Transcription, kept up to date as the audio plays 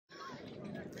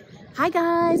Hi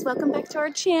guys, welcome back to our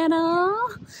channel,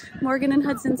 Morgan and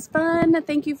Hudson's Fun.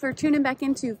 Thank you for tuning back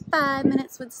into 5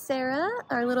 Minutes with Sarah,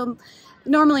 our little,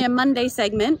 normally a Monday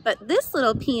segment, but this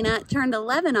little peanut turned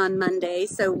 11 on Monday,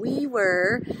 so we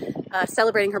were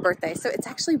celebrating her birthday. So it's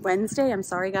actually Wednesday. I'm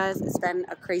sorry guys, it's been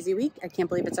a crazy week. I can't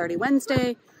believe it's already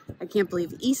Wednesday. I can't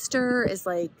believe Easter is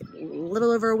like a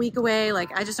little over a week away.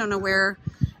 Like, I just don't know where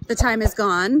the time is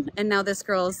gone, and now this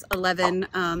girl's 11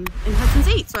 and Hudson's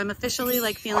 8, so I'm officially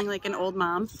like feeling like an old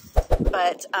mom.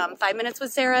 But 5 Minutes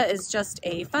with Sarah is just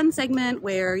a fun segment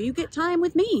where you get time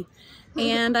with me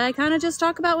and I kind of just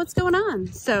talk about what's going on.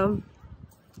 So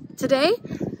today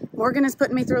Morgan is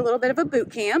putting me through a little bit of a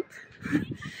boot camp,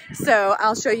 so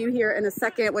I'll show you here in a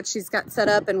second what she's got set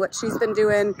up and what she's been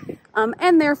doing,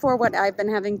 and therefore what I've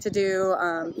been having to do.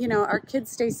 You know, our kids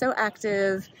stay so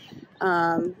active,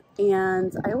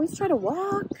 and I always try to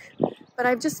walk, but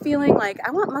I'm just feeling like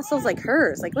I want muscles like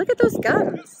hers. Like, look at those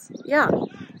guns. Yeah.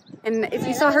 And if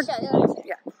you saw her,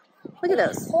 yeah, look at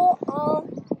those.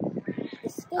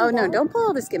 Oh no, don't pull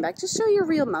all the skin back. Just show your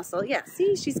real muscle. Yeah,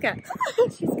 see, she's got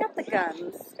the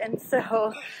guns. And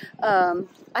so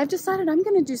I've decided I'm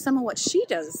going to do some of what she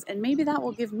does, and maybe that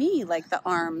will give me like the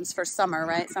arms for summer,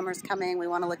 right? Summer's coming. We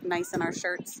want to look nice in our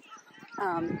shirts.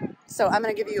 So I'm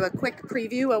going to give you a quick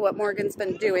preview of what Morgan's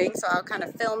been doing. So I'll kind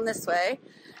of film this way.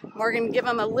 Morgan, give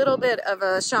them a little bit of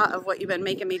a shot of what you've been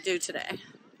making me do today.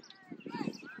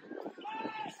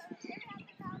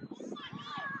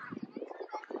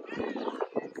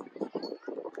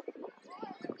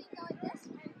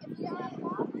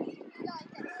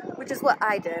 Which is what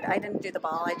I did. I didn't do the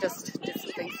ball. I just did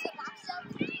some things.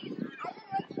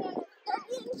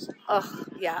 Oh,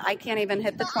 yeah. I can't even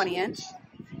hit the 20-inch.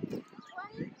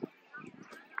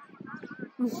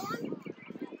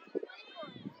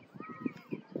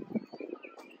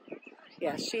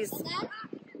 Yeah, she's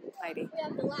mighty. We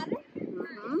have the ladder.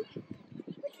 Mm-hmm.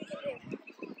 Which we can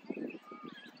do.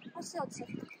 Let's do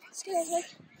it here.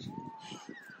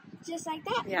 Just like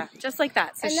that. Yeah, just like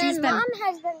that. So and she's then Mom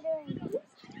has been doing these.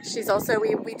 She's also,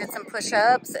 we did some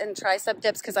push-ups and tricep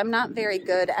dips because I'm not very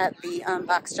good at the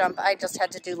box jump. I just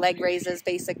had to do leg raises,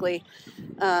 basically.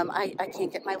 I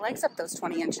can't get my legs up those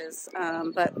 20 inches.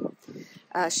 But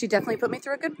she definitely put me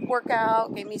through a good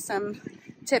workout, gave me some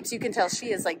tips. You can tell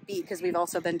she is like beat because we've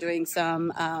also been doing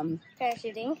some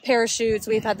parachutes.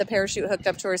 We've had the parachute hooked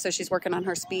up to her, so she's working on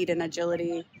her speed and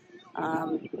agility.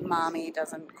 Mommy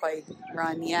doesn't quite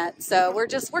run yet, so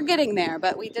we're getting there,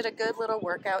 but we did a good little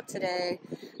workout today,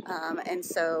 and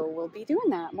so we'll be doing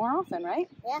that more often, right?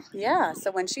 Yeah,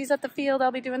 so when she's at the field,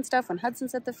 I'll be doing stuff. When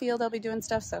Hudson's at the field, I'll be doing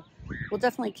stuff, so we'll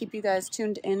definitely keep you guys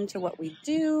tuned in to what we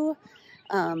do.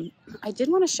 I did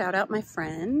want to shout out my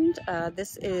friend.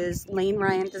 This is Lane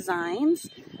Ryan Designs.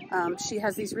 She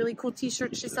has these really cool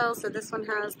t-shirts she sells. So this one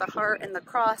has the heart and the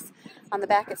cross. On the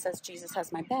back it says Jesus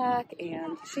has my back,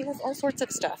 and she has all sorts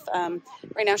of stuff.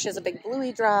 Right now she has a big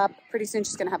Bluey drop. Pretty soon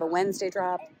she's going to have a Wednesday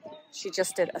drop. She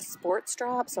just did a sports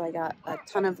drop, so I got a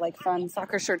ton of like fun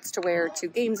soccer shirts to wear to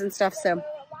games and stuff. So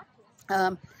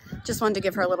just wanted to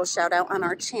give her a little shout out on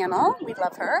our channel. We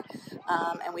love her,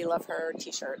 and we love her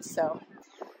t-shirts. So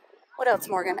what else,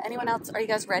 Morgan? Anyone else? Are you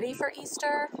guys ready for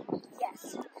Easter?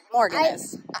 Yes. Morgan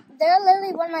is. They're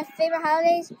literally one of my favorite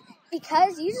holidays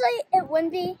because usually it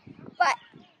wouldn't be, but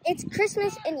it's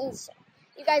Christmas and Easter.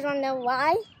 You guys want to know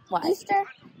why? Why? Easter?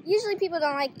 Usually people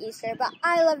don't like Easter, but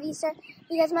I love Easter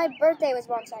because my birthday was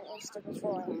once on Easter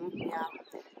before. Yeah,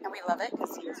 and we love it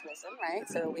because he is risen, right?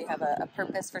 So we have a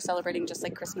purpose for celebrating just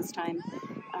like Christmas time.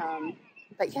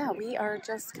 But yeah, we are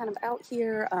just kind of out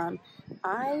here.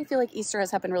 I feel like Easter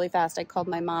has happened really fast. I called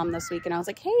my mom this week and I was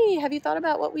like, hey, have you thought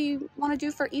about what we want to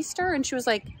do for Easter? And she was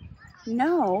like,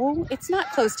 no, it's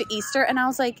not close to Easter. And I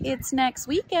was like, it's next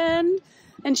weekend.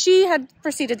 And she had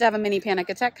proceeded to have a mini panic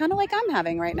attack, kind of like I'm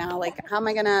having right now. Like, how am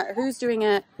I gonna, who's doing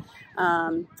it?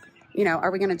 You know,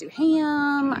 are we gonna do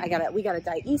ham? We gotta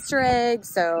dye Easter eggs.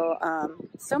 So,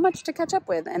 so much to catch up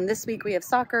with. And this week we have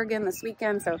soccer again this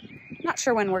weekend. So not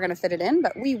sure when we're gonna fit it in,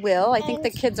 but we will. I think the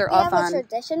kids are off on. We have a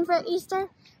tradition for Easter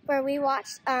where we watch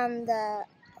the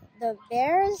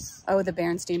Bears. Oh, the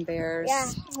Berenstain Bears. Yeah.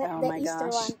 Oh the my Easter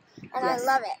gosh. one. And Yes. I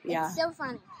love it. Yeah. It's so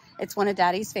funny. It's one of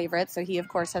Daddy's favorites, so he of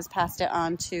course has passed it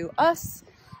on to us.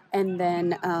 And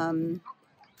then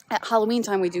at Halloween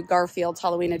time we do Garfield's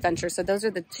Halloween Adventure. So those are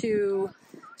the two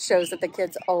shows that the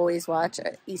kids always watch: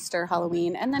 Easter,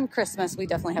 Halloween, and then Christmas. We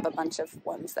definitely have a bunch of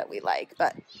ones that we like,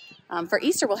 but for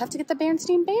Easter we'll have to get the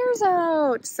Berenstain Bears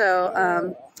out.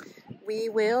 So we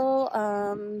will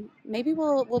maybe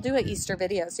we'll do an Easter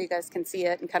video so you guys can see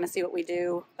it and kind of see what we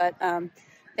do. But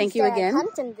Thank you again.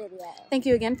 Compton video. Thank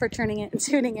you again for tuning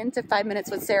in to 5 Minutes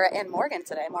with Sarah and Morgan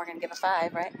today. Morgan, give a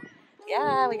 5, right?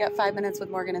 Yeah, we got 5 minutes with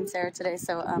Morgan and Sarah today.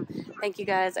 So thank you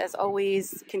guys. As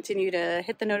always, continue to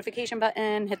hit the notification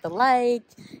button, hit the like,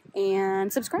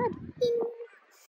 and subscribe. Ding.